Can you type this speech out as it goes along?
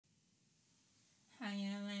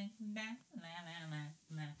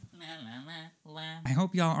I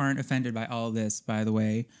hope y'all aren't offended by all this, by the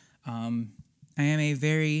way. I am a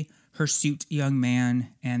very hirsute young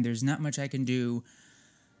man, and there's not much I can do.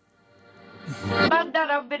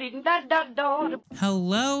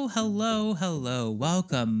 Hello.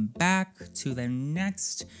 Welcome back to the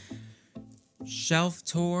next shelf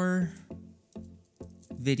tour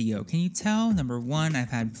video. Can you tell? Number one,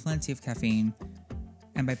 I've had plenty of caffeine.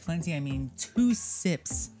 And by plenty, I mean 2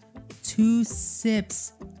 sips. 2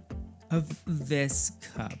 sips of this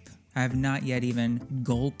cup. I have not yet even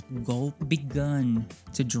begun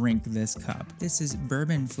to drink this cup. This is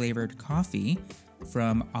bourbon flavored coffee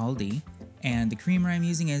from Aldi. And the creamer I'm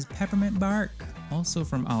using is peppermint bark, also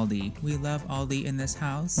from Aldi. We love Aldi in this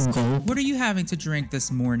house. What are you having to drink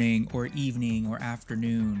this morning or evening or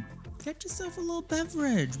afternoon? Get yourself a little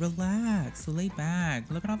beverage, relax, lay back.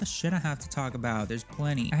 Look at all the shit I have to talk about. There's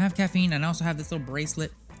plenty. I have caffeine and I also have this little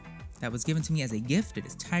bracelet that was given to me as a gift. It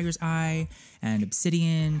is tiger's eye and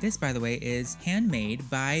obsidian. This, by the way, is handmade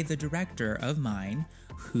by the director of mine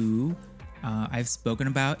who I've spoken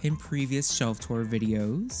about in previous shelf tour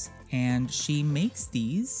videos. And she makes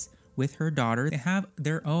these with her daughter. They have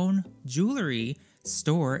their own jewelry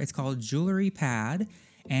store. It's called Jewelry Pad.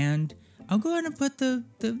 And I'll go ahead and put the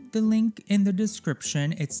link in the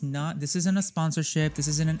description. This isn't a sponsorship. This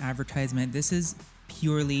isn't an advertisement. This is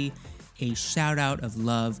purely a shout out of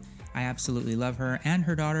love. I absolutely love her and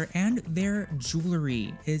her daughter, and their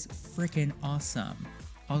jewelry is freaking awesome.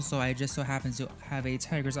 Also, I just so happen to have a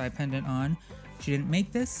tiger's eye pendant on. She didn't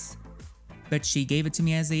make this, but she gave it to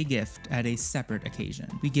me as a gift at a separate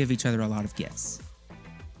occasion. We give each other a lot of gifts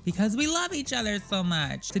because we love each other so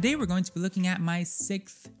much. Today, we're going to be looking at my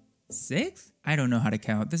sixth? I don't know how to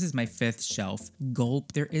count. This is my 5th shelf.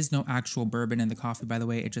 Gulp. There is no actual bourbon in the coffee, by the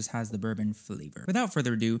way. It just has the bourbon flavor. Without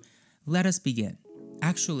further ado, let us begin.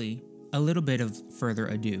 Actually, a little bit of further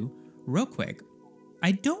ado, real quick.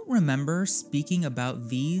 I don't remember speaking about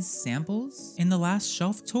these samples in the last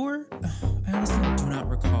shelf tour. I honestly do not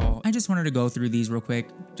recall. I just wanted to go through these real quick,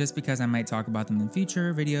 just because I might talk about them in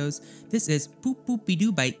future videos. This is Poop Poopy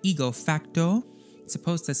Doo by Ego Facto. It's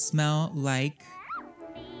supposed to smell like...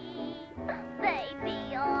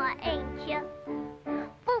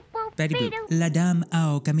 Betty Boop. La Dame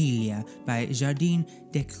aux Camellias by Jardin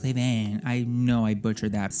d'Écrivain. I know I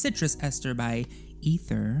butchered that. Citrus Ester by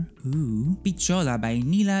Ether. Ooh. Pichola by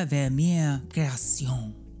Nila Vermeer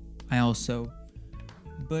Création. I also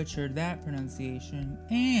butchered that pronunciation.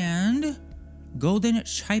 And Golden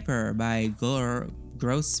Schipper by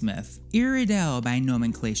Grossmith. Iridel by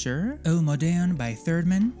Nomenclature. Eau Moderne by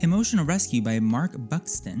Thirdman. Emotional Rescue by Mark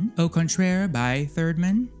Buxton. Au Contraire by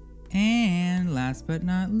Thirdman. And last but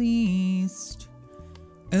not least,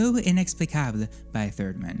 Eau Inexplicable by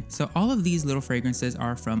Thirdman. So all of these little fragrances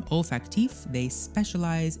are from Olfactif. They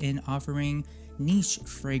specialize in offering niche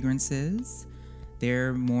fragrances.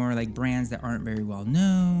 They're more like brands that aren't very well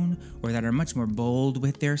known or that are much more bold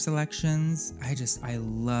with their selections. I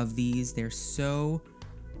love these. They're so,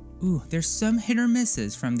 there's some hit or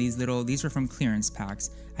misses from these were from clearance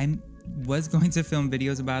packs. I was going to film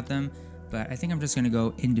videos about them, but I think I'm just gonna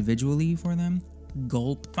go individually for them.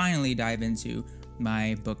 Gulp. Finally dive into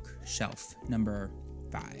my bookshelf, number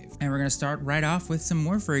 5. And we're gonna start right off with some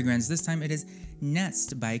more fragrance. This time it is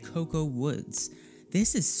Nest by Cocoa Woods.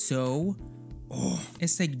 This is so,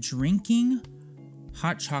 it's like drinking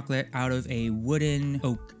hot chocolate out of a wooden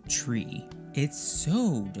oak tree. It's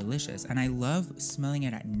so delicious, and I love smelling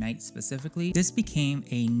it at night specifically. This became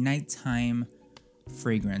a nighttime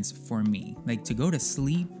fragrance for me. Like to go to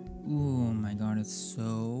sleep, oh my god, it's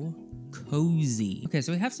so cozy. Okay,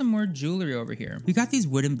 so we have some more jewelry over here. We got these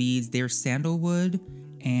wooden beads. They're sandalwood,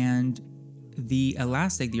 and the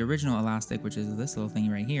elastic, the original elastic, which is this little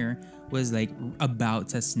thing right here, was like about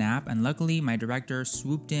to snap, and luckily my director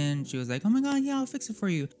swooped in. She was like, oh my god, yeah, I'll fix it for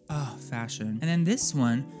you. Oh, fashion. And then this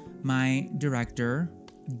one, my director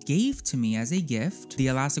gave to me as a gift. The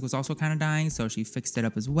elastic was also kind of dying, so she fixed it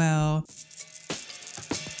up as well.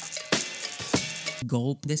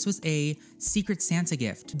 Gulp. This was a Secret Santa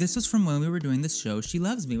gift. This was from when we were doing the show She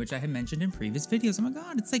Loves Me, which I had mentioned in previous videos. Oh my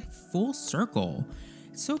god, it's like full circle.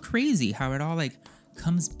 It's so crazy how it all like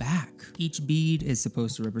comes back. Each bead is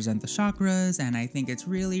supposed to represent the chakras, and I think it's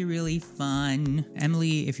really, really fun.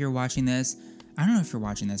 Emily, if you're watching this, I don't know if you're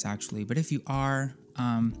watching this actually, but if you are,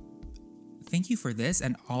 thank you for this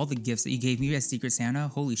and all the gifts that you gave me as Secret Santa.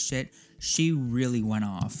 Holy shit, she really went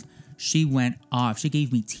off. She went off. She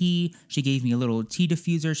gave me tea. She gave me a little tea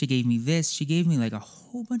diffuser. She gave me this. She gave me like a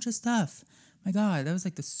whole bunch of stuff. My God, that was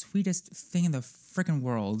like the sweetest thing in the freaking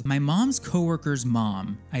world. My mom's coworker's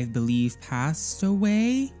mom, I believe, passed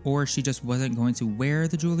away, or she just wasn't going to wear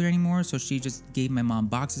the jewelry anymore. So she just gave my mom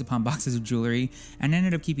boxes upon boxes of jewelry, and I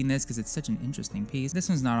ended up keeping this because it's such an interesting piece. This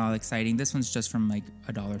one's not all exciting. This one's just from like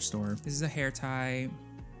a dollar store. This is a hair tie.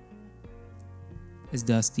 Is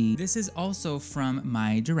dusty. This is also from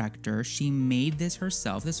my director. She made this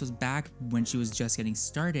herself. This was back when she was just getting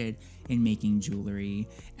started in making jewelry,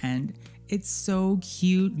 and it's so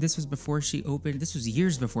cute. This was before she opened, this was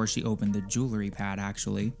years before she opened the jewelry pad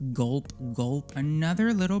actually. Gulp, gulp.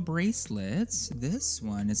 Another little bracelet. This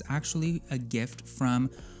one is actually a gift from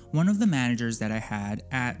one of the managers that I had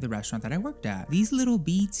at the restaurant that I worked at. These little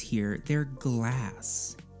beads here, they're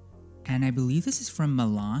glass. And I believe this is from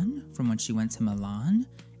Milan, from when she went to Milan,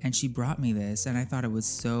 and she brought me this, and I thought it was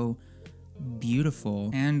so beautiful.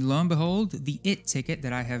 And lo and behold, the It ticket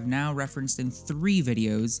that I have now referenced in 3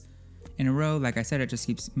 videos in a row. Like I said, it just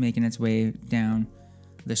keeps making its way down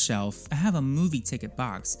the shelf. I have a movie ticket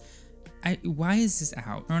box. Why is this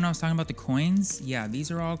out? Remember when I was talking about the coins? Yeah, these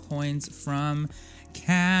are all coins from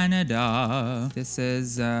Canada. This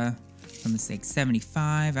is, for mistake,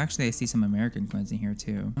 75. Actually, I see some American coins in here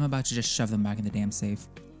too. I'm about to just shove them back in the damn safe.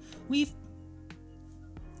 We've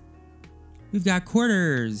got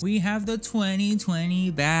quarters. We have the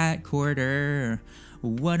 2020 bat quarter.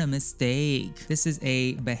 What a mistake. This is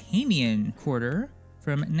a Bahamian quarter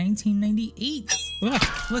from 1998. Ugh,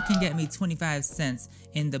 what can get me 25 cents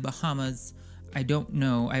in the Bahamas? I don't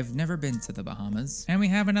know. I've never been to the Bahamas. And we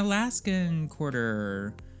have an Alaskan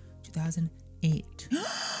quarter, 2008.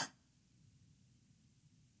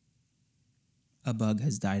 A bug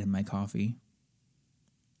has died in my coffee.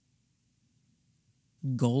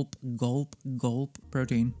 Gulp, gulp, gulp.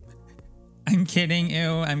 Protein. I'm kidding,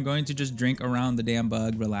 ew. I'm going to just drink around the damn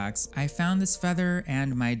bug, relax. I found this feather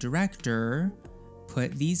and my director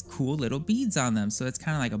put these cool little beads on them. So it's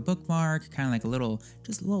kind of like a bookmark, kind of like a little,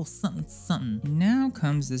 just a little something, something. Now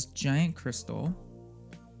comes this giant crystal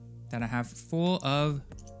that I have full of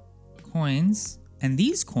coins. And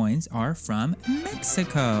these coins are from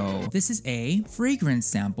Mexico. This is a fragrance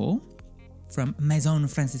sample from Maison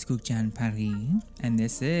Francisco Jean Paris. And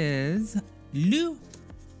this is L'Eau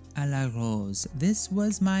à la Rose. This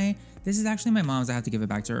is actually my mom's. I have to give it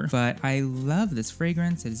back to her. But I love this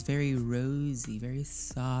fragrance. It is very rosy, very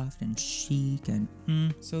soft and chic.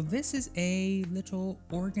 And So this is a little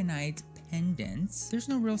orgonite pendant. There's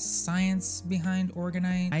no real science behind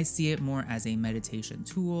orgonite. I see it more as a meditation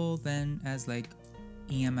tool than as like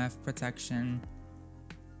EMF protection.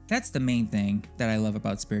 That's the main thing that I love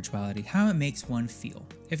about spirituality, how it makes one feel.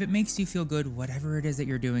 If it makes you feel good, whatever it is that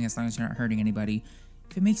you're doing, as long as you're not hurting anybody,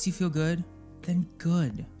 if it makes you feel good, then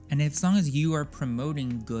good. And as long as you are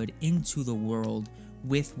promoting good into the world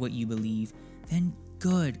with what you believe, then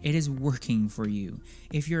good. It is working for you.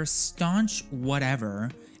 If you're a staunch whatever,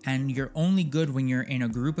 and you're only good when you're in a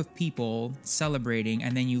group of people celebrating,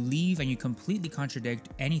 and then you leave and you completely contradict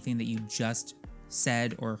anything that you just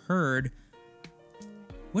said or heard,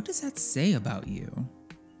 what does that say about you?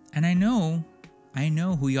 And I know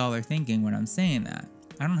who y'all are thinking when I'm saying that.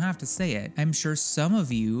 I don't have to say it. I'm sure some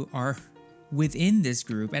of you are within this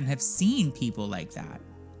group and have seen people like that.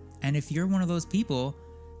 And if you're one of those people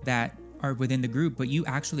that are within the group, but you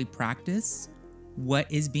actually practice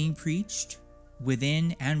what is being preached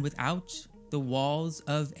within and without the walls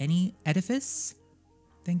of any edifice,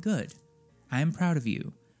 then good. I'm proud of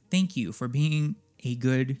you. Thank you for being a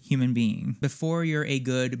good human being. Before you're a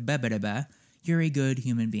good you're a good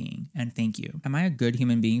human being, and thank you. Am I a good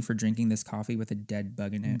human being for drinking this coffee with a dead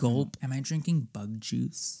bug in it? Gulp. Am I drinking bug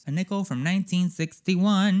juice? A nickel from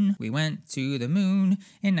 1961. We went to the moon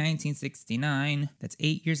in 1969. That's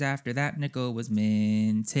 8 years after that nickel was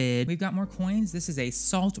minted. We've got more coins. This is a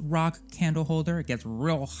salt rock candle holder. It gets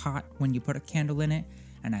real hot when you put a candle in it,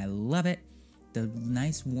 and I love it. The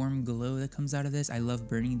nice warm glow that comes out of this. I love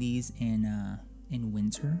burning these in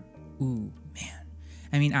winter. Ooh, man.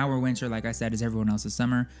 I mean, our winter, like I said, is everyone else's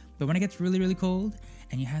summer. But when it gets really, really cold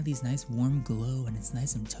and you have these nice warm glow and it's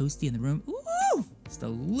nice and toasty in the room, ooh, it's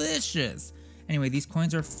delicious. Anyway, these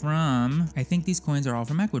coins are from, I think these coins are all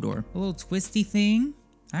from Ecuador. A little twisty thing.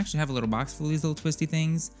 I actually have a little box full of these little twisty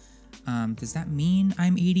things. Does that mean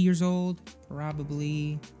I'm 80 years old?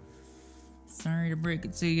 Probably. Sorry to break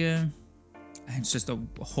it to you. It's just a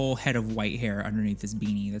whole head of white hair underneath this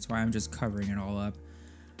beanie. That's why I'm just covering it all up.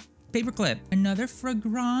 Paperclip. Another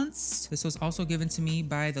fragrance. This was also given to me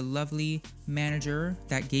by the lovely manager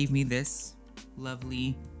that gave me this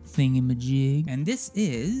lovely thingamajig. And this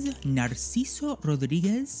is Narciso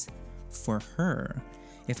Rodriguez for her.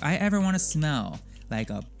 If I ever want to smell like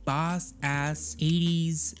a boss ass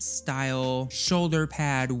 80s style shoulder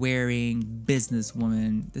pad wearing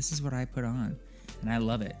businesswoman. This is what I put on and I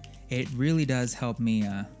love it. It really does help me.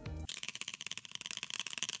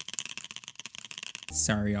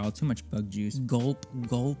 Sorry, y'all, too much bug juice. Gulp,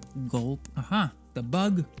 gulp, gulp. Aha, the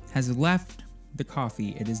bug has left the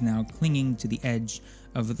coffee. It is now clinging to the edge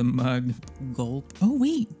of the mug. Gulp. Oh,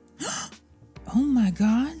 wait. Oh my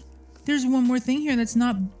God. There's one more thing here that's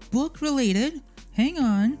not book related. Hang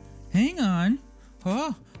on, hang on.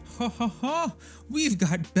 Oh, ha ha ha. We've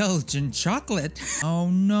got Belgian chocolate. Oh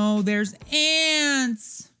no, there's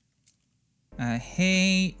ants. I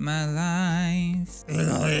hate my life.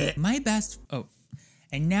 Oh,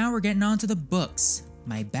 and now we're getting on to the books.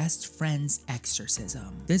 My Best Friend's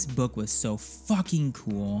Exorcism. This book was so fucking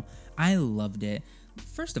cool. I loved it.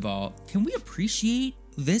 First of all, can we appreciate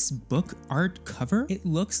this book art cover? It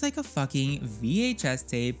looks like a fucking VHS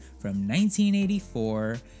tape from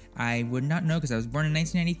 1984. I would not know because I was born in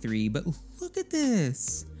 1993, but look at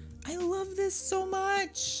this. I love this so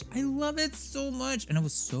much. I love it so much. And it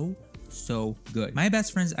was so good. My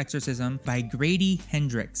Best Friend's Exorcism by Grady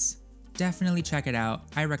Hendrix. Definitely check it out.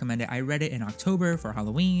 I recommend it. I read it in October for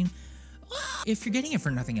Halloween. If you're getting it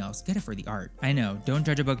for nothing else, get it for the art. I know, don't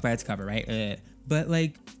judge a book by its cover, right? But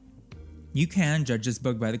like, you can judge this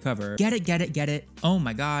book by the cover. Get it, get it, get it. Oh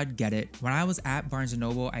my God, get it. When I was at Barnes &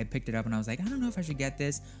 Noble, I picked it up and I was like, I don't know if I should get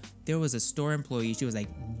this. There was a store employee, she was like,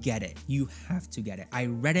 get it. You have to get it. I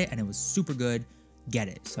read it and it was super good. Get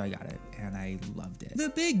it. So I got it and I loved it. The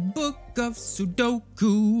Big Book of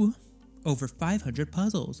Sudoku. Over 500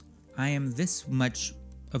 puzzles. I am this much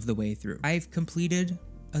of the way through. I've completed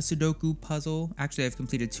a Sudoku puzzle. Actually, I've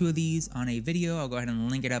completed 2 of these on a video. I'll go ahead and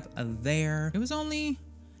link it up there. It was only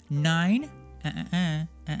 $6,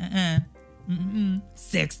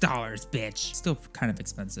 bitch. Still kind of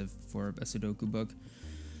expensive for a Sudoku book,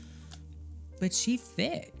 but she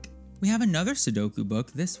thick. We have another Sudoku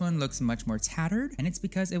book. This one looks much more tattered, and it's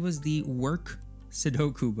because it was the work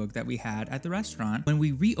Sudoku book that we had at the restaurant. When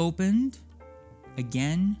we reopened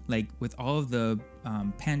again, like with all of the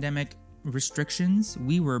pandemic restrictions,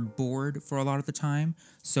 we were bored for a lot of the time.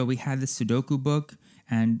 So we had the Sudoku book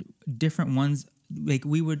and different ones. Like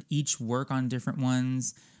we would each work on different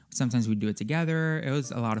ones. Sometimes we'd do it together. It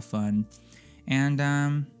was a lot of fun. And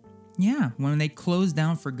yeah, when they closed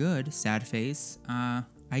down for good, sad face, I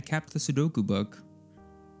kept the Sudoku book.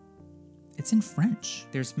 It's in French.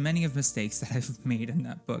 There's many of mistakes that I've made in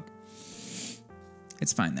that book.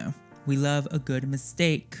 It's fine though. We love a good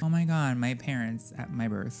mistake. Oh my God, my parents at my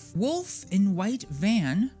birth. Wolf in White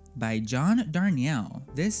Van by John Darnielle.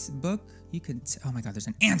 This book, you can oh my God, there's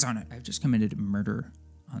an ant on it. I've just committed murder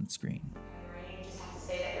on screen. You just have to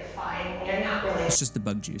say that you're fine. You're not really. It's just the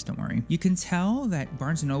bug juice, don't worry. You can tell that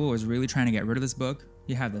Barnes & Noble was really trying to get rid of this book.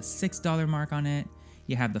 You have the $6 mark on it.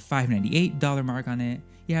 You have the $5.98 mark on it.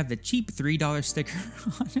 You have the cheap $3 sticker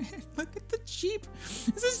on it. Look at the cheap.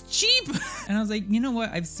 This is cheap. And I was like, you know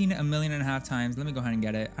what? I've seen it 1.5 million times. Let me go ahead and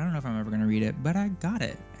get it. I don't know if I'm ever going to read it, but I got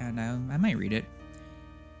it. And I might read it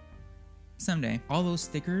someday. All those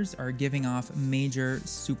stickers are giving off major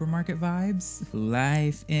supermarket vibes.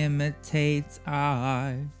 Life imitates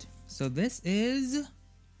art. So this is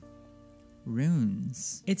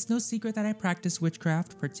runes. It's no secret that I practice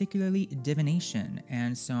witchcraft, particularly divination,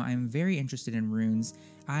 and so I'm very interested in runes.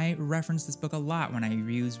 I reference this book a lot when I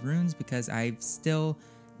use runes because I've still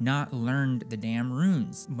not learned the damn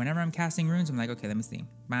runes. Whenever I'm casting runes, I'm like, okay, let me see.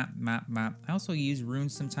 Map, map, map. I also use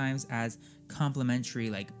runes sometimes as complementary,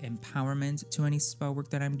 like empowerment to any spell work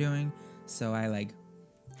that I'm doing. So I like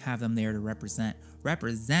have them there to represent.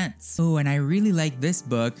 Oh, and I really like this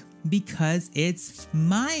book because it's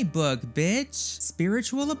my book, bitch.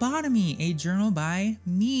 Spiritual Lobotomy, a journal by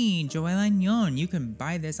me, Joelle Agnon. You can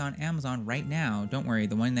buy this on Amazon right now. Don't worry,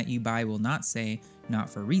 the one that you buy will not say not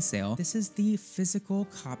for resale. This is the physical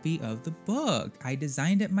copy of the book. I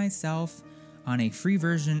designed it myself on a free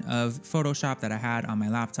version of Photoshop that I had on my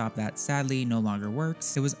laptop that sadly no longer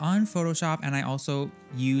works. It was on Photoshop, and I also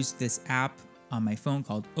used this app on my phone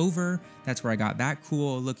called Over. That's where I got that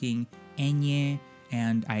cool looking Enye,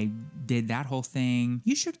 and I did that whole thing.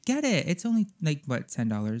 You should get it. It's only like, what,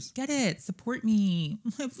 $10? Get it. Support me.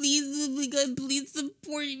 Please, oh my God, please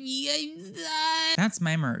support me. That's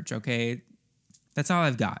my merch, okay? That's all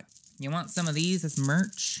I've got. You want some of these as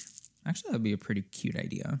merch? Actually, that would be a pretty cute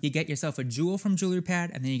idea. You get yourself a jewel from Jewelry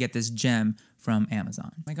Pad, and then you get this gem from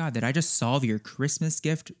Amazon. Oh my God, did I just solve your Christmas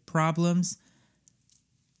gift problems?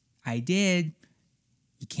 I did.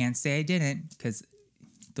 You can't say I didn't, because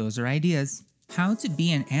those are ideas. How to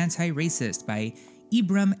Be an Anti-Racist by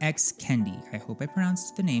Ibram X. Kendi. I hope I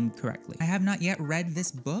pronounced the name correctly. I have not yet read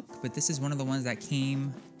this book, but this is one of the ones that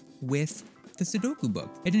came with the Sudoku book.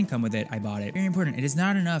 It didn't come with it, I bought it. Very important, it is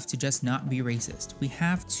not enough to just not be racist. We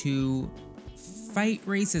have to fight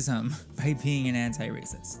racism by being an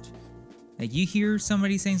anti-racist. Like, you hear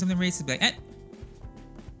somebody saying something racist, be like,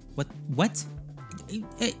 what?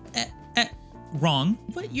 Wrong,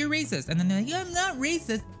 but you're racist. And then they're like, yeah, I'm not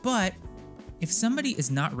racist, but if somebody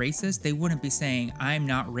is not racist, they wouldn't be saying, I'm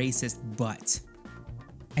not racist, but.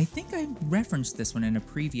 I think I referenced this one in a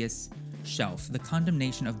previous shelf, The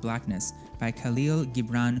Condemnation of Blackness by Khalil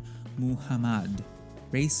Gibran Muhammad.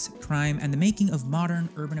 Race, Crime, and the Making of Modern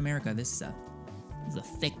Urban America. This is a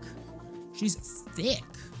thick, she's thick.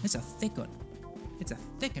 It's a thick one. It's a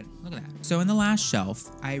thick one, look at that. So in the last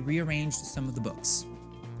shelf, I rearranged some of the books.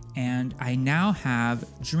 And I now have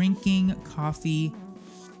Drinking Coffee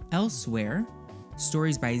Elsewhere,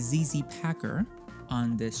 stories by ZZ Packer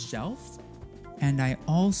on this shelf. And I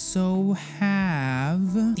also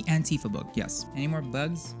have the Antifa book, yes. Any more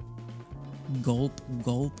bugs? Gulp,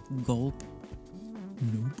 gulp, gulp.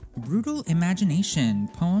 Nope. Brutal Imagination,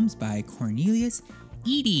 poems by Cornelius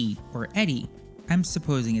Eady, or Eddie. I'm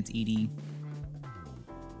supposing it's Edie.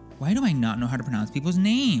 Why do I not know how to pronounce people's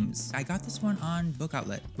names? I got this one on Book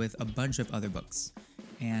Outlet with a bunch of other books,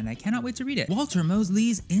 and I cannot wait to read it. Walter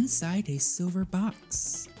Mosley's Inside a Silver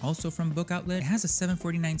Box, also from Book Outlet. It has a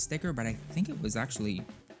 $7.49 sticker, but I think it was actually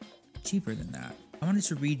cheaper than that. I wanted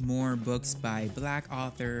to read more books by Black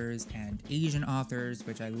authors and Asian authors,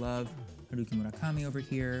 which I love. Haruki Murakami over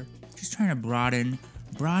here. Just trying to broaden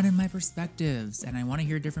my perspectives, and I want to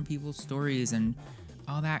hear different people's stories and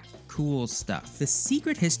all that cool stuff. The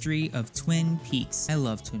Secret History of Twin Peaks. I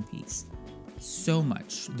love Twin Peaks so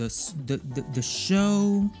much. The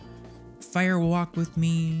show, Fire Walk with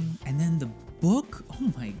Me, and then the book.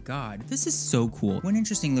 Oh my god, this is so cool. One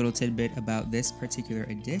interesting little tidbit about this particular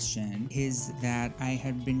edition is that I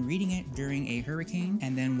had been reading it during a hurricane,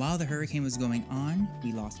 and then while the hurricane was going on,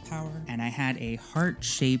 we lost power, and I had a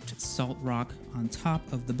heart-shaped salt rock on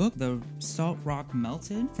top of the book. The salt rock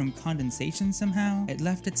melted from condensation somehow. It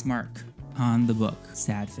left its mark on the book.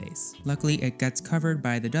 Sad face. Luckily, it gets covered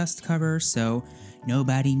by the dust cover, so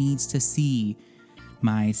nobody needs to see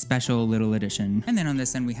my special little edition. And then on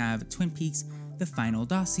this end, we have Twin Peaks, The Final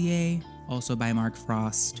Dossier, also by Mark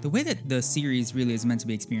Frost. The way that the series really is meant to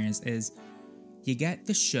be experienced is you get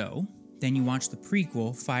the show, then you watch the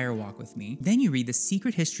prequel, Fire Walk with Me, then you read The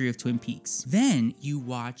Secret History of Twin Peaks, then you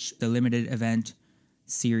watch the limited event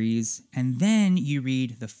series, and then you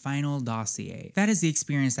read The Final Dossier. That is the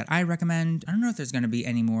experience that I recommend. I don't know if there's going to be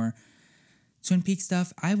any more Twin Peaks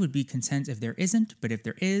stuff. I would be content if there isn't, but if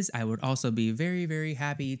there is, I would also be very, very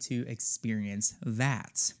happy to experience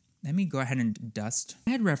that. Let me go ahead and dust.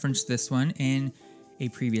 I had referenced this one in a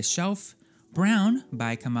previous shelf. Brown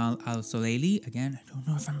by Kamal Al-Soleili. Again, I don't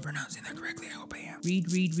know if I'm pronouncing that correctly. I hope I am.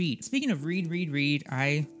 Read. Speaking of read,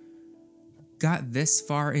 I got this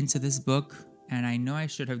far into this book, and I know I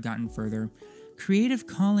should have gotten further. Creative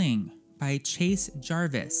Calling by Chase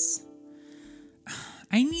Jarvis.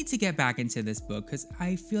 I need to get back into this book because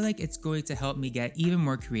I feel like it's going to help me get even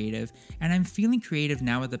more creative, and I'm feeling creative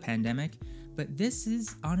now with the pandemic, but this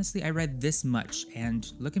is, honestly, I read this much,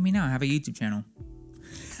 and look at me now, I have a YouTube channel.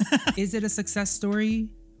 Is it a success story?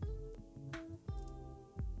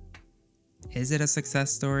 Is it a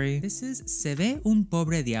success story? This is Se Ve un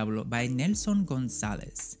Pobre Diablo by Nelson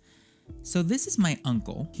Gonzalez. So this is my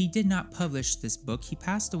uncle. He did not publish this book. He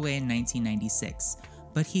passed away in 1996.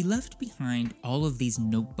 But he left behind all of these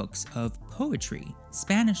notebooks of poetry,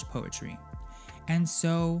 Spanish poetry. And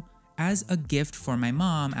so, as a gift for my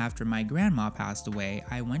mom after my grandma passed away,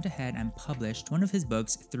 I went ahead and published one of his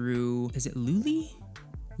books through, is it Luli?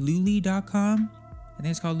 Luli.com? I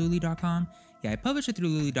think it's called Luli.com. Yeah, I published it through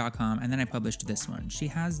Luli.com, and then I published this one. She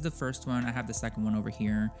has the first one, I have the second one over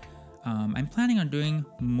here. I'm planning on doing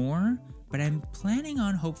more, but I'm planning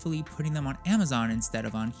on hopefully putting them on Amazon instead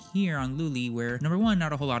of on here on Luli, where number one,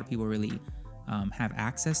 not a whole lot of people really have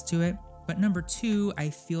access to it. But number two, I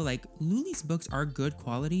feel like Luli's books are good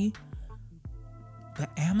quality, but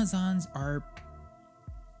Amazon's are,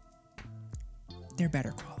 they're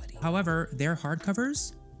better quality. However, their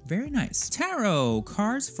hardcovers, very nice. Tarot,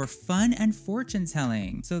 cards for fun and fortune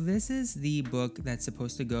telling. So this is the book that's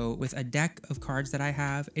supposed to go with a deck of cards that I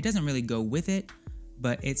have. It doesn't really go with it,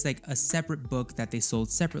 but it's like a separate book that they sold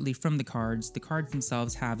separately from the cards. The cards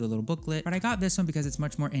themselves have the little booklet, but I got this one because it's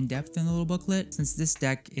much more in-depth than the little booklet. Since this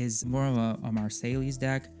deck is more of a Marseilles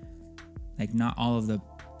deck, like not all of the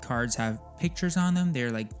cards have pictures on them.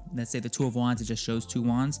 They're like, let's say the Two of Wands, it just shows two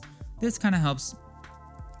wands. This kind of helps,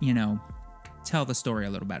 you know, tell the story a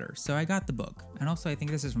little better. So I got the book. And also I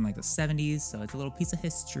think this is from like the 70s, so it's a little piece of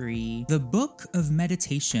history. The Book of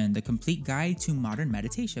Meditation, The Complete Guide to Modern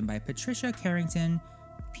Meditation by Patricia Carrington,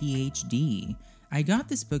 PhD. I got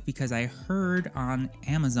this book because I heard on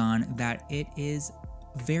Amazon that it is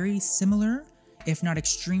very similar, if not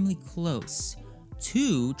extremely close,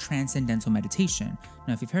 to Transcendental Meditation.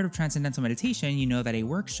 Now, if you've heard of Transcendental Meditation, you know that a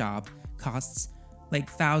workshop costs like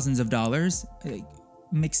thousands of dollars.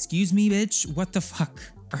 Excuse me, bitch, what the fuck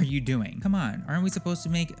are you doing? Come on, aren't we supposed to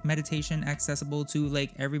make meditation accessible to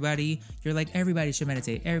like everybody? You're like, everybody should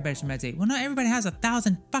meditate, everybody should meditate. Well, not everybody has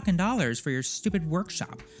 $1,000 fucking dollars for your stupid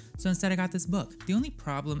workshop. So instead I got this book. The only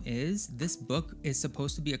problem is this book is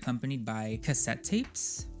supposed to be accompanied by cassette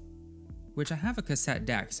tapes, which I have a cassette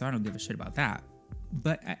deck, so I don't give a shit about that.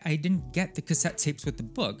 But I didn't get the cassette tapes with the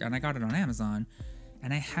book, and I got it on Amazon,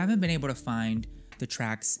 and I haven't been able to find the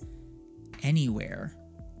tracks anywhere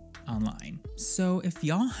online. So if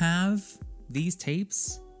y'all have these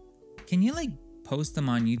tapes, can you like post them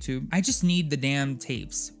on YouTube? I just need the damn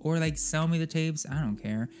tapes, or like sell me the tapes. I don't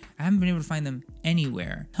care. I haven't been able to find them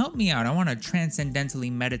anywhere. Help me out. I want to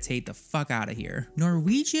transcendentally meditate the fuck out of here.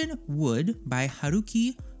 Norwegian Wood by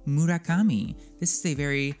Haruki Murakami. This is a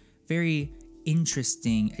very, very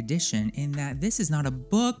interesting edition in that this is not a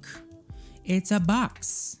book, it's a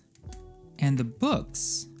box. And the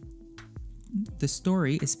books, the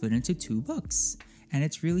story is split into 2 books, and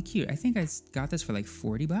it's really cute. I think I got this for like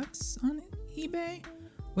 $40 on eBay.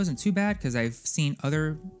 Wasn't too bad because I've seen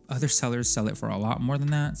other sellers sell it for a lot more than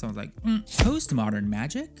that. So I was like, Postmodern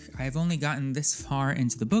Magic. I've only gotten this far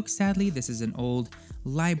into the book, sadly. This is an old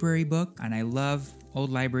library book, and I love old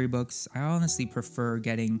library books. I honestly prefer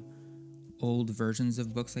getting old versions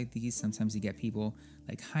of books like these. Sometimes you get people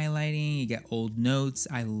like highlighting, you get old notes.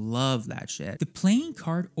 I love that shit. The Playing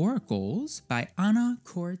Card Oracles by Ana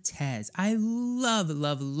Cortez. I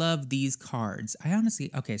love these cards. I honestly,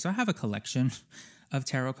 okay, so I have a collection of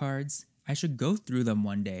tarot cards. I should go through them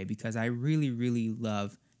one day because I really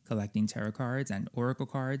love collecting tarot cards and oracle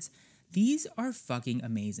cards. These are fucking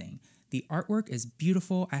amazing. The artwork is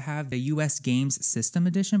beautiful. I have the US Games System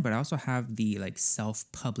edition, but I also have the like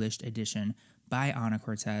self-published edition by Ana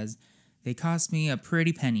Cortez. They cost me a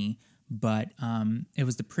pretty penny, but it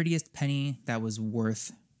was the prettiest penny that was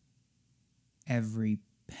worth every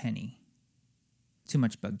penny. Too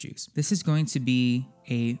much bug juice. This is going to be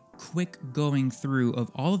a quick going through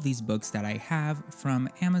of all of these books that I have from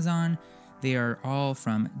Amazon. They are all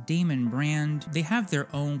from Damon Brand. They have their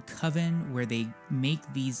own coven where they make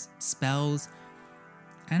these spells.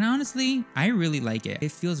 And honestly, I really like it.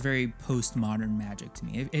 It feels very postmodern magic to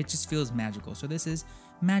me. It just feels magical. So this is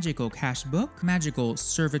Magical Cash Book, Magical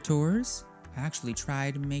Servitors. I actually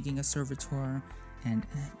tried making a servitor and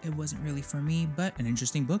it wasn't really for me, but an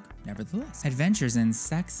interesting book nevertheless. Adventures in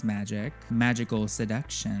Sex Magic, Magical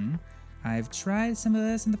Seduction. I've tried some of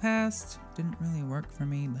this in the past, didn't really work for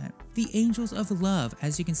me, but The Angels of Love.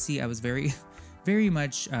 As you can see, I was very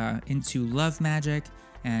much into love magic,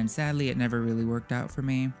 and sadly it never really worked out for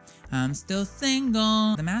me. I'm still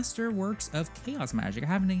single. The Master Works of Chaos Magic.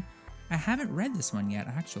 I haven't read this one yet,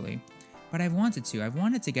 actually, but I've wanted to. I've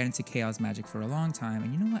wanted to get into chaos magic for a long time,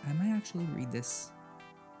 and you know what? I might actually read this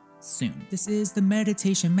soon. This is the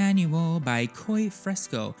Meditation Manual by Koi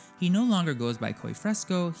Fresco. He no longer goes by Koi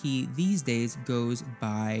Fresco. He these days goes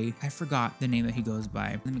by, I forgot the name that he goes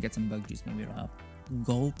by. Let me get some bug juice, maybe it'll help.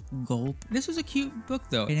 Gulp, gulp. This was a cute book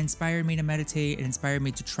though. It inspired me to meditate. It inspired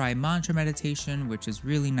me to try mantra meditation, which is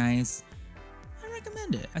really nice. I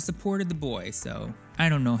recommend it. I supported the boy, so I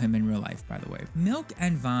don't know him in real life, by the way. Milk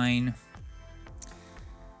and Vine,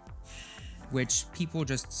 which people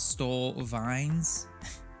just stole vines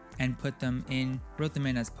and wrote them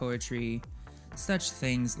in as poetry. Such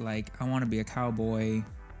things like, I want to be a cowboy,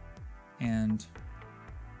 and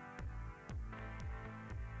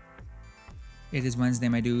it is Wednesday,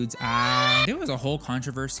 my dudes. There was a whole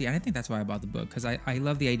controversy, and I think that's why I bought the book, because I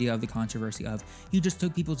love the idea of the controversy of, you just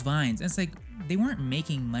took people's vines. And it's like, they weren't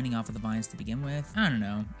making money off of the vines to begin with. I don't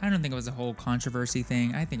know. I don't think it was a whole controversy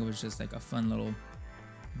thing. I think it was just like a fun little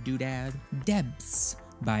doodad. Debs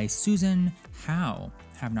by Susan Howe.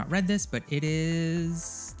 Have not read this, but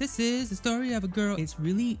this is the story of a girl. It's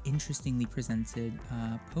really interestingly presented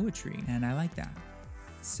poetry, and I like that.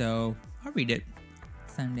 So I'll read it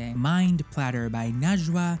someday. Mind Platter by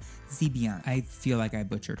Najwa Zibian. I feel like I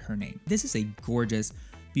butchered her name. This is a gorgeous,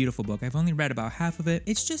 beautiful book. I've only read about half of it.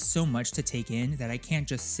 It's just so much to take in that I can't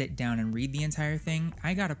just sit down and read the entire thing.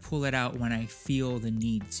 I gotta pull it out when I feel the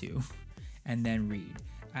need to, and then read.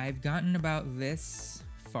 I've gotten about this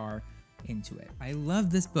far. into it. I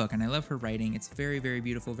love this book and I love her writing. It's very, very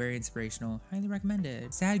beautiful, very inspirational. Highly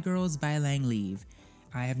recommended. Sad Girls by Lang Leave.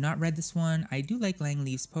 I have not read this one. I do like Lang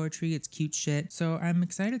Leave's poetry. It's cute shit. So I'm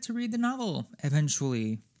excited to read the novel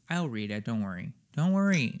eventually. I'll read it. Don't worry. Don't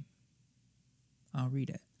worry. I'll read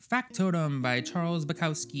it. Factotum by Charles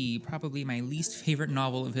Bukowski. Probably my least favorite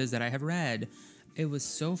novel of his that I have read. It was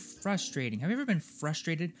so frustrating. Have you ever been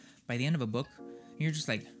frustrated by the end of a book? And you're just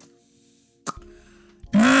like...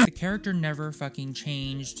 The character never fucking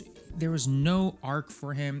changed. There was no arc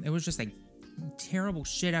for him. It was just like terrible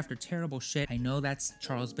shit after terrible shit. I know that's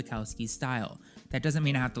Charles Bukowski's style. That doesn't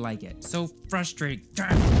mean I have to like it. So frustrating.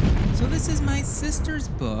 So this is my sister's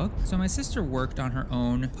book. So my sister worked on her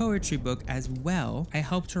own poetry book as well. I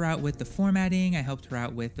helped her out with the formatting. I helped her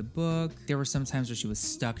out with the book. There were some times where she was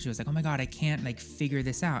stuck. She was like, oh my God, I can't like figure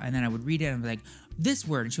this out. And then I would read it and be like, this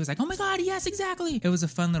word. And she was like, oh my God, yes, exactly. It was a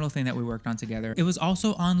fun little thing that we worked on together. It was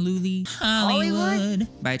also on Luli Hollywood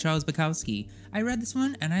by Charles Bukowski. I read this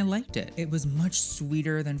one and I liked it. It was much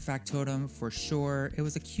sweeter than Factotum for sure. It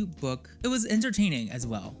was a cute book. It was entertaining as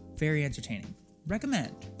well. Very entertaining.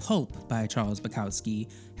 Recommend. Pulp by Charles Bukowski.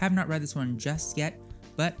 Have not read this one just yet,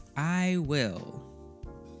 but I will.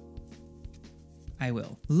 I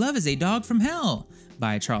will. Love is a Dog from Hell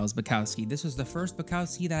by Charles Bukowski. This was the first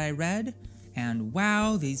Bukowski that I read, and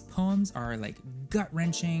wow, these poems are like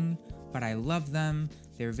gut-wrenching, but I love them.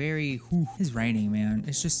 They're very, his writing, man,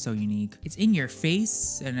 it's just so unique. It's in your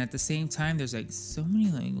face, and at the same time, there's like so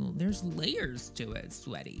many, like, there's layers to it,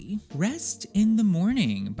 sweaty. Rest in the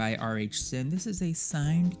Morning by R.H. Sin. This is a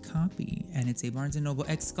signed copy, and it's a Barnes & Noble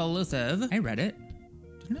exclusive. I read it.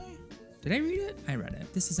 Didn't I? Did I read it? I read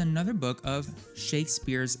it. This is another book of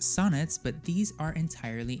Shakespeare's sonnets, but these are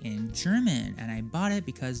entirely in German, and I bought it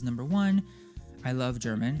because number one, I love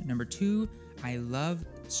German. Number two, I love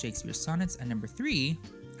Shakespeare's sonnets, and number three,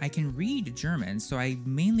 I can read German, so I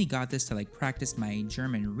mainly got this to like practice my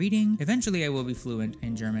German reading. Eventually I will be fluent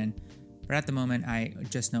in German, but at the moment I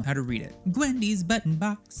just know how to read it. Gwendy's Button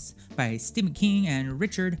Box by Stephen King and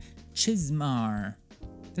Richard Chismar.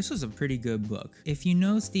 This was a pretty good book. If you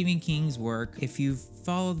know Stephen King's work, if you've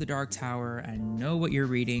followed The Dark Tower and know what you're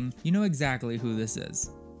reading, you know exactly who this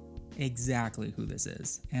is. Exactly who this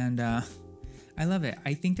is. And I love it.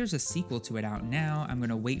 I think there's a sequel to it out now. I'm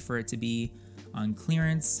gonna wait for it to be on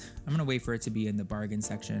clearance. I'm gonna wait for it to be in the bargain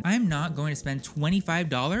section. I'm not going to spend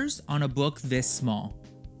 $25 on a book this small.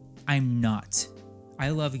 I'm not. I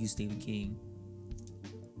love you, Stephen King,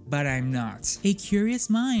 but I'm not. A Curious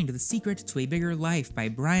Mind, The Secret to a Bigger Life by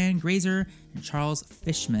Brian Grazer and Charles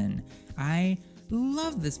Fishman. I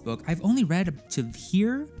love this book. I've only read up to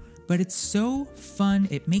here, but it's so fun.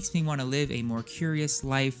 It makes me want to live a more curious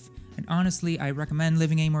life. And honestly, I recommend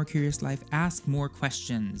living a more curious life. Ask more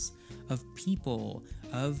questions of people,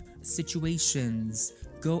 of situations.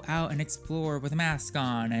 Go out and explore with a mask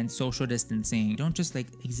on and social distancing. Don't just like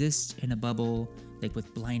exist in a bubble, like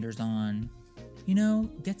with blinders on. You know,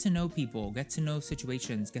 get to know people, get to know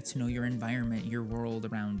situations, get to know your environment, your world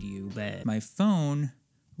around you. But my phone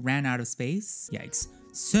ran out of space. Yikes.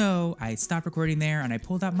 So I stopped recording there and I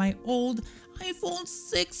pulled out my old iPhone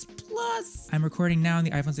 6 Plus. I'm recording now on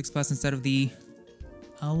the iPhone 6 Plus instead of the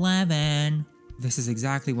 11. This is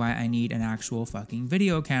exactly why I need an actual fucking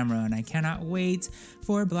video camera, and I cannot wait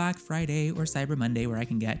for Black Friday or Cyber Monday where I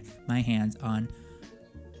can get my hands on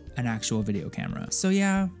an actual video camera. So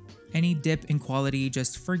yeah, any dip in quality,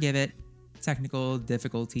 just forgive it. Technical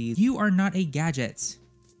difficulties. You Are Not a Gadget.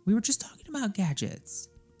 We were just talking about gadgets.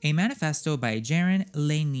 A Manifesto by Jaron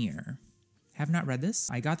Lanier. Have not read this.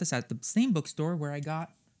 I got this at the same bookstore where I got,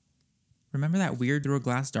 remember that weird Through a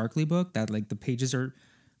Glass Darkly book that like the pages are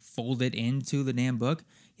folded into the damn book?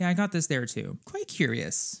 Yeah, I got this there too. Quite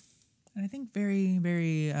curious. And I think very,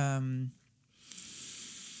 very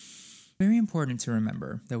important to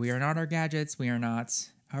remember that we are not our gadgets. We are not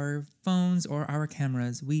our phones or our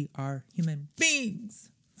cameras. We are human beings.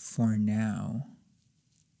 For now.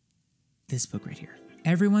 This book right here.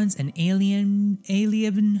 Everyone's an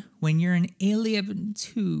alien when you're an alien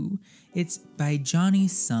too. It's by Johnny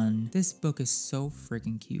Sun. This book is so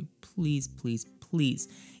freaking cute. Please, please, please.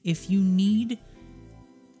 If you need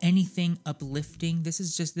anything uplifting, this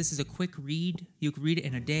is a quick read. You can read it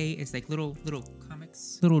in a day. It's like little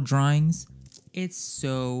comics, little drawings. It's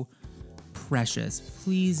so precious.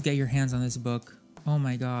 Please get your hands on this book. Oh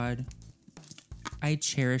my God. I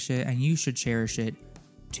cherish it, and you should cherish it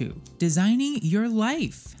too. Designing Your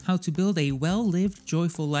Life, How to Build a Well-Lived,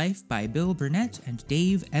 Joyful Life by Bill Burnett and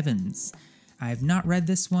Dave Evans. I have not read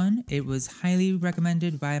this one. It was highly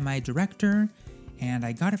recommended by my director, and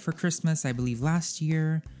I got it for Christmas, I believe last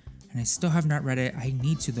year, and I still have not read it. I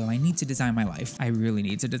need to though. I need to design my life. I really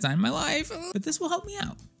need to design my life. But this will help me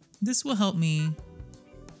out. This will help me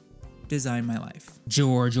design my life.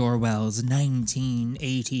 George Orwell's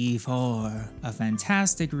 1984. A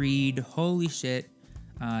fantastic read. Holy shit.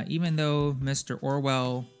 Even though Mr.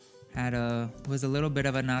 Orwell was a little bit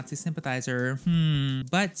of a Nazi sympathizer,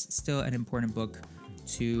 but still an important book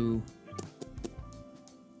to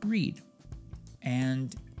read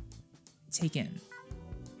and take in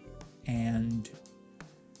and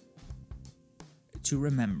to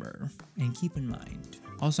remember and keep in mind.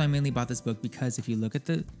 Also, I mainly bought this book because if you look at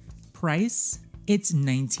the price, it's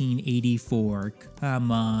 $19.84.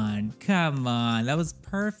 Come on. That was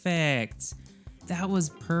perfect. That was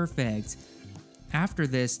perfect. After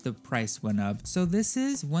this, the price went up. So this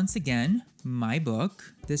is, once again, my book.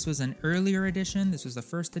 This was an earlier edition. This was the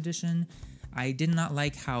first edition. I did not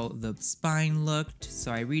like how the spine looked,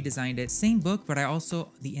 so I redesigned it. Same book, but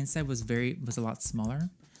the inside was a lot smaller.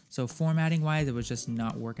 So formatting wise, it was just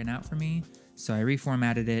not working out for me. So I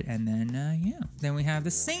reformatted it, and then, Then we have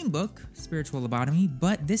the same book, Spiritual Lobotomy,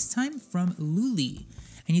 but this time from Luli.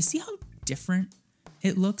 And you see how different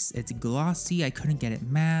it looks? It's glossy. I couldn't get it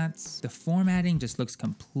matte. The formatting just looks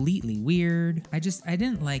completely weird. I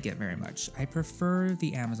didn't like it very much. I prefer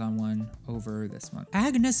the Amazon one over this one.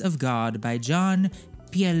 Agnes of God by John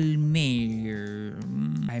Pielmeyer.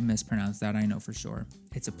 I mispronounced that, I know for sure.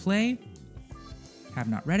 It's a play. Have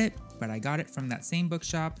not read it, but I got it from that same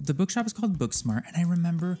bookshop. The bookshop is called Booksmart, and I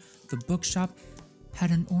remember the bookshop had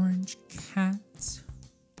an orange cat,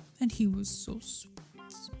 and he was so sweet.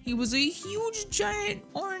 He was a huge, giant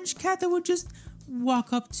orange cat that would just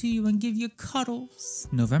walk up to you and give you cuddles.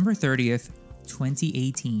 November 30th,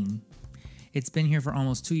 2018. It's been here for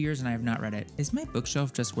almost 2 years and I have not read it. Is my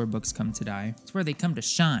bookshelf just where books come to die? It's where they come to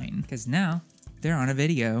shine, because now they're on a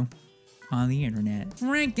video on the internet.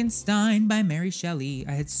 Frankenstein by Mary Shelley.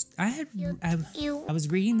 I was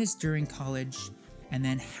reading this during college, and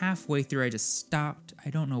then halfway through I just stopped. I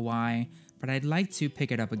don't know why, but I'd like to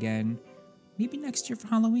pick it up again. Maybe next year for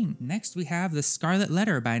Halloween. Next, we have The Scarlet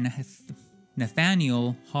Letter by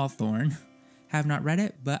Nathaniel Hawthorne. Have not read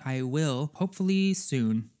it, but I will. Hopefully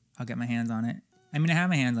soon. I'll get my hands on it. I mean, I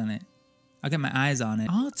have my hands on it. I'll get my eyes on it.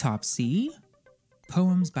 Autopsy.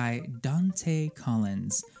 Poems by Dante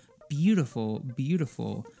Collins. Beautiful,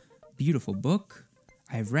 beautiful, beautiful book.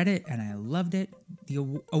 I've read it and I loved it.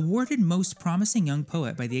 The awarded Most Promising Young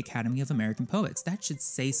Poet by the Academy of American Poets. That should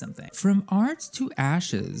say something. From Art to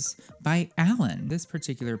Ashes by Alan. This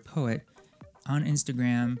particular poet on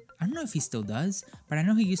Instagram, I don't know if he still does, but I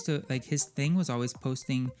know he used to, his thing was always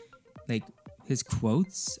posting, his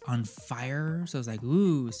quotes on fire. So I was like,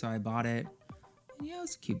 ooh, so I bought it. And yeah, it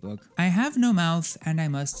was a cute book. I Have No Mouth and I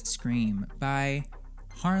Must Scream by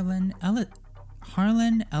Harlan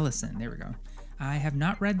Ellison. There we go. I have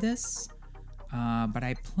not read this, but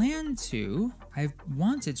I plan to. I've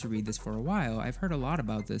wanted to read this for a while. I've heard a lot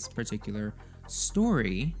about this particular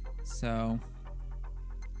story, so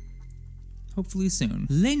hopefully soon.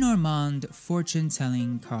 Lenormand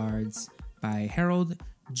Fortune-Telling Cards by Harold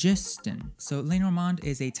Justin. So Lenormand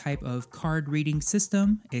is a type of card reading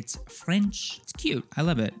system. It's French. It's cute. I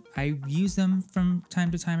love it. I use them from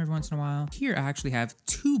time to time every once in a while. Here I actually have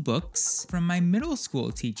 2 books from my middle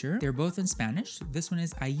school teacher. They're both in Spanish. This one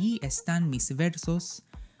is Allí están mis versos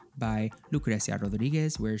by Lucrecia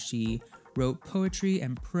Rodriguez, where she wrote poetry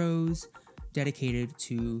and prose dedicated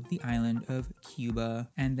to the island of Cuba.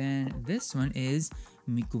 And then this one is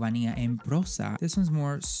Mi Cubanía en Prosa. This one's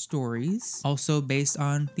more stories, also based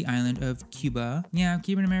on the island of Cuba. Yeah,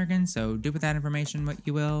 Cuban American, so do with that information what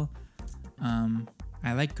you will.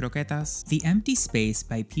 I like croquetas. The Empty Space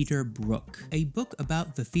by Peter Brook. A book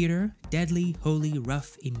about the theater, deadly, holy,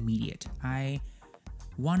 rough, immediate. I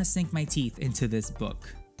want to sink my teeth into this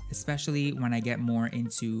book, especially when I get more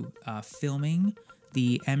into filming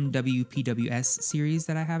the MWPWS series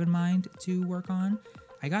that I have in mind to work on.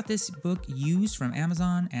 I got this book used from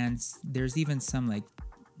Amazon, and there's even some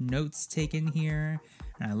notes taken here,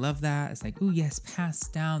 and I love that. It's ooh yes, pass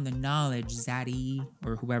down the knowledge, Zaddy,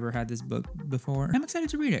 or whoever had this book before. I'm excited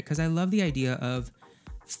to read it because I love the idea of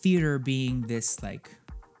theater being this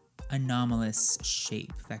anomalous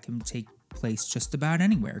shape that can take place just about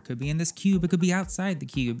anywhere. It could be in this cube, it could be outside the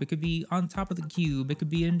cube, it could be on top of the cube, it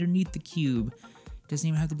could be underneath the cube. Doesn't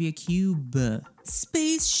even have to be a cube.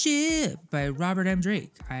 Spaceship by Robert M.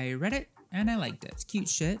 Drake. I read it and I liked it. It's cute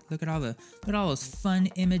shit. Look at all those fun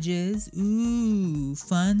images. Ooh,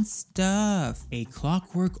 fun stuff. A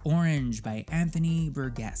Clockwork Orange by Anthony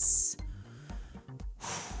Burgess.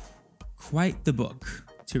 Quite the book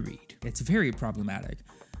to read. It's very problematic.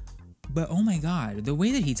 But oh my god, the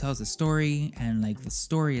way that he tells the story and like the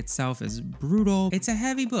story itself is brutal. It's a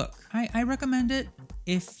heavy book. I recommend it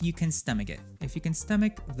if you can stomach it. If you can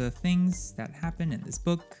stomach the things that happen in this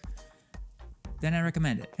book, then I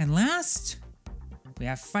recommend it. And last, we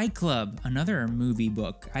have Fight Club, another movie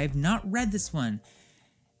book. I have not read this one,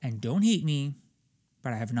 and don't hate me,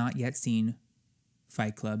 but I have not yet seen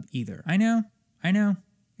Fight Club either. I know.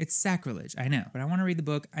 It's sacrilege, I know. But I want to read the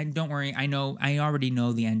book. Don't worry, I already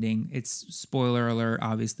know the ending. It's spoiler alert,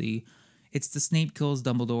 obviously. It's the Snape kills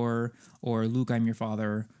Dumbledore or Luke, I'm your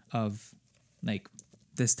father of, like,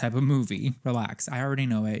 this type of movie. Relax, I already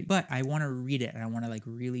know it. But I want to read it, and I want to, like,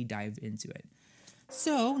 really dive into it.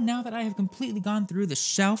 So, now that I have completely gone through the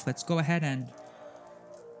shelf, let's go ahead and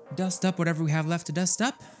dust up whatever we have left to dust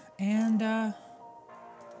up. And,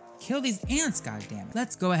 kill these ants, goddammit.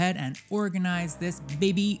 Let's go ahead and organize this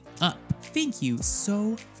baby up. Thank you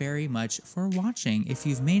so very much for watching. If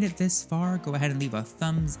you've made it this far, go ahead and leave a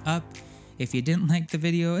thumbs up. If you didn't like the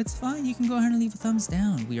video, it's fine. You can go ahead and leave a thumbs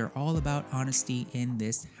down. We are all about honesty in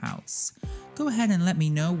this house. Go ahead and let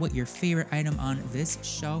me know what your favorite item on this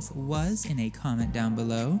shelf was in a comment down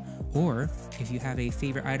below. Or if you have a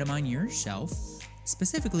favorite item on your shelf,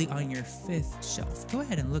 specifically on your 5th shelf. Go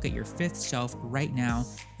ahead and look at your 5th shelf right now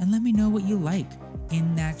and let me know what you like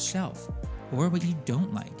in that shelf or what you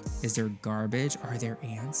don't like. Is there garbage? Are there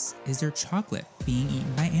ants? Is there chocolate being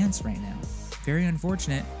eaten by ants right now? Very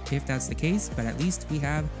unfortunate if that's the case, but at least we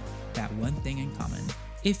have that one thing in common.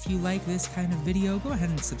 If you like this kind of video, go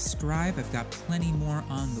ahead and subscribe. I've got plenty more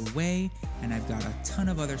on the way, and I've got a ton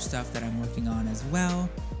of other stuff that I'm working on as well.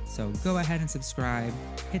 So go ahead and subscribe,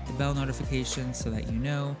 hit the bell notification so that you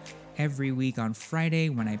know every week on Friday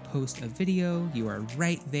when I post a video, you are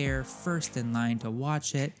right there first in line to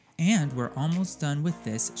watch it. And we're almost done with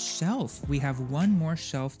this shelf. We have one more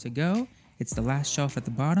shelf to go. It's the last shelf at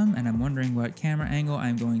the bottom, and I'm wondering what camera angle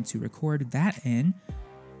I'm going to record that in.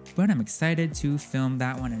 But I'm excited to film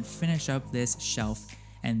that one and finish up this shelf.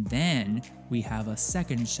 And then we have a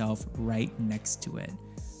second shelf right next to it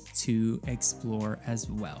to explore as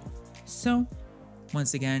well. So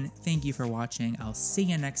once again, thank you for watching. I'll see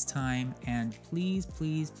you next time. And please,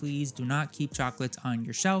 please, please do not keep chocolates on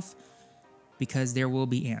your shelf because there will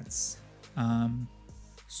be ants.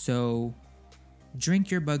 So drink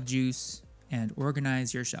your bug juice and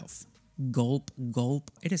organize your shelf. Gulp,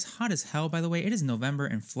 gulp. It is hot as hell, by the way. It is November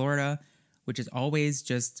in Florida, which is always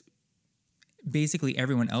just basically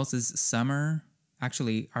everyone else's summer.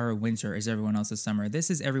 Actually, our winter is everyone else's summer.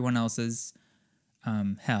 This is everyone else's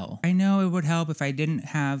hell. I know it would help if I didn't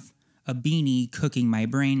have a beanie cooking my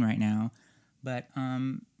brain right now, but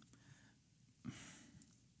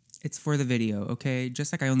it's for the video, okay?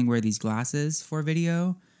 Just like I only wear these glasses for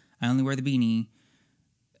video, I only wear the beanie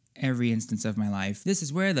every instance of my life. This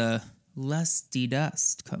is where the lusty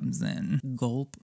dust comes in. Gulp.